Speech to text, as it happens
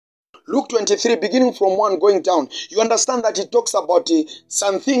Luke 23, beginning from 1 going down, you understand that it talks about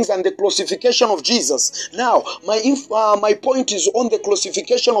some things and the crucifixion of Jesus. Now, my point is on the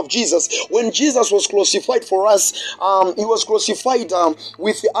crucifixion of Jesus. When Jesus was crucified for us, he was crucified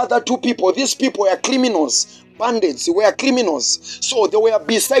with the other two people. These people were criminals. Bandits were criminals, so they were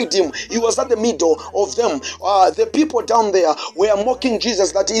beside him. He was at the middle of them. The people down there were mocking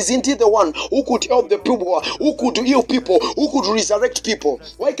Jesus, that isn't he the one who could help the people, who could heal people, who could resurrect people?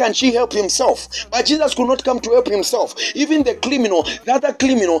 Why can't he help himself? But Jesus could not come to help himself. Even the other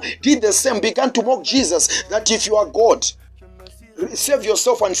criminal did the same, began to mock Jesus, that if you are God, save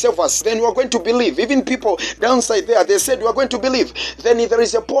yourself and save us, then you are going to believe. Even people downside there, they said you are going to believe. Then there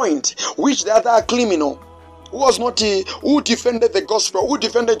is a point which the other criminal, who defended the gospel, who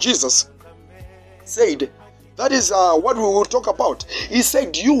defended Jesus, said, that is what we will talk about. He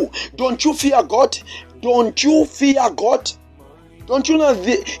said, don't you fear God? Don't you fear God? Don't you know,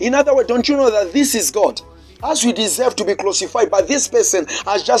 in other words, don't you know that this is God? As we deserve to be crucified, but this person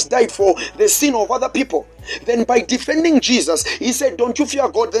has just died for the sin of other people. Then by defending Jesus, he said, don't you fear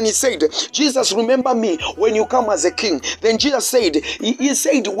God? Then he said, Jesus, remember me when you come as a king. Then Jesus said, he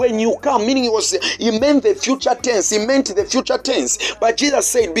said, when you come, meaning he meant the future tense. He meant the future tense. But Jesus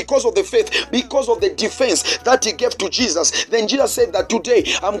said, because of the faith, because of the defense that he gave to Jesus, then Jesus said that today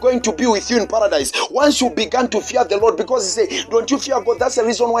I'm going to be with you in paradise. Once you began to fear the Lord, because he said, don't you fear God? That's the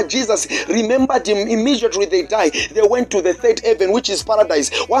reason why Jesus remembered him immediately. They died. They went to the third heaven, which is paradise.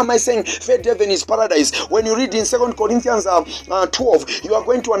 Why am I saying third heaven is paradise? When you read in 2 Corinthians 12, you are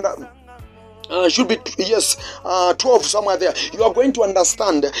going to understand. 12 somewhere there. You are going to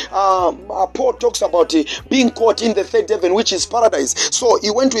understand. Paul talks about being caught in the third heaven, which is paradise. So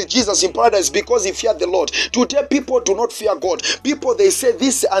he went with Jesus in paradise because he feared the Lord. Today, people do not fear God. People, they say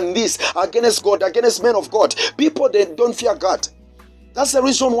this and this against God, against men of God. People, they don't fear God. That's the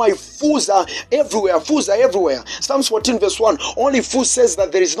reason why fools are everywhere. Fools are everywhere. Psalms 14 verse 1. Only fool says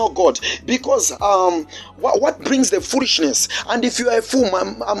that there is no God. Because what brings the foolishness? And if you are a fool,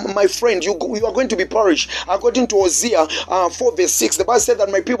 my friend, you are going to be perished. According to Hosea 4 verse 6, the Bible said that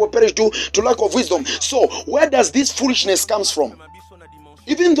my people perish due to lack of wisdom. So where does this foolishness comes from?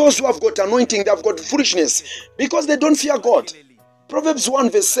 Even those who have got anointing, they have got foolishness because they don't fear God. Proverbs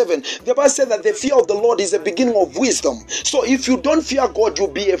 1 verse 7, the Bible said that the fear of the Lord is the beginning of wisdom. So if you don't fear God, you'll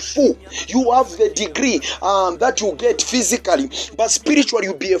be a fool. You have the degree that you get physically, but spiritually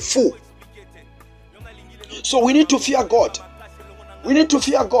you'll be a fool. So we need to fear God. We need to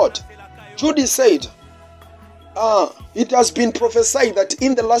fear God. Judy said, it has been prophesied that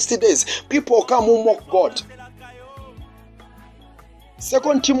in the last days, people come who mock God.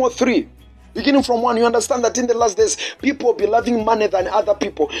 2 Timothy 3. Beginning from 1, you understand that in the last days, people will be loving money than other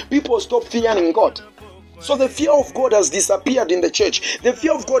people. People stop fearing God. So the fear of God has disappeared in the church. The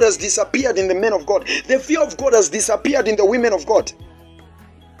fear of God has disappeared in the men of God. The fear of God has disappeared in the women of God.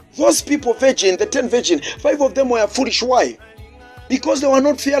 Those people, virgin, the 10 virgin, 5 of them were foolish. Why? Because they were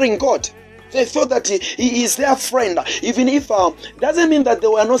not fearing God. They thought that he is their friend. Even if doesn't mean that they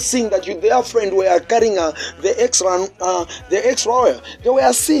were not seeing that their friend were carrying the extra oil. They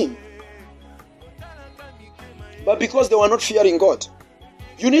were seeing. But because they were not fearing God.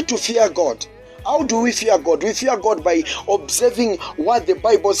 You need to fear God. How do we fear God? We fear God by observing what the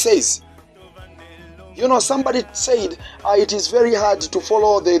Bible says. You know, somebody said it is very hard to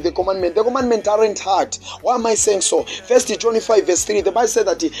follow the commandment. The commandments aren't hard. Why am I saying so? 1 John 5 verse 3, the Bible said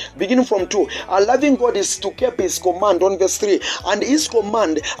that beginning from 2, loving God is to keep his command on verse 3. And his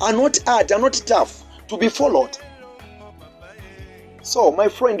command are not hard, are not tough to be followed. So, my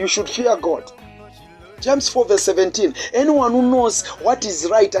friend, you should fear God. James 4 verse 17, anyone who knows what is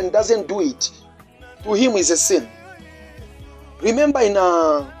right and doesn't do it, to him is a sin. Remember in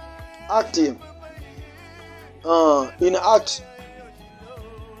Act,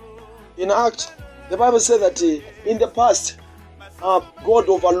 the Bible said that in the past, God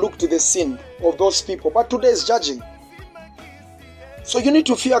overlooked the sin of those people, but today is judging. So you need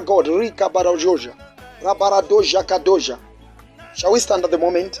to fear God. Shall we stand at the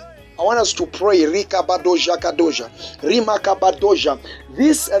moment? I want us to pray. This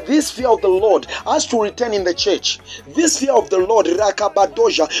fear of the Lord has to return in the church. This fear of the Lord,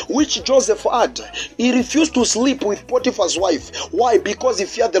 which Joseph had. He refused to sleep with Potiphar's wife. Why? Because he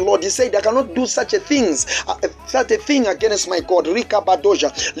feared the Lord. He said, I cannot do such a thing against my God. Lift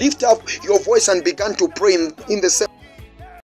up your voice and begin to pray in the same.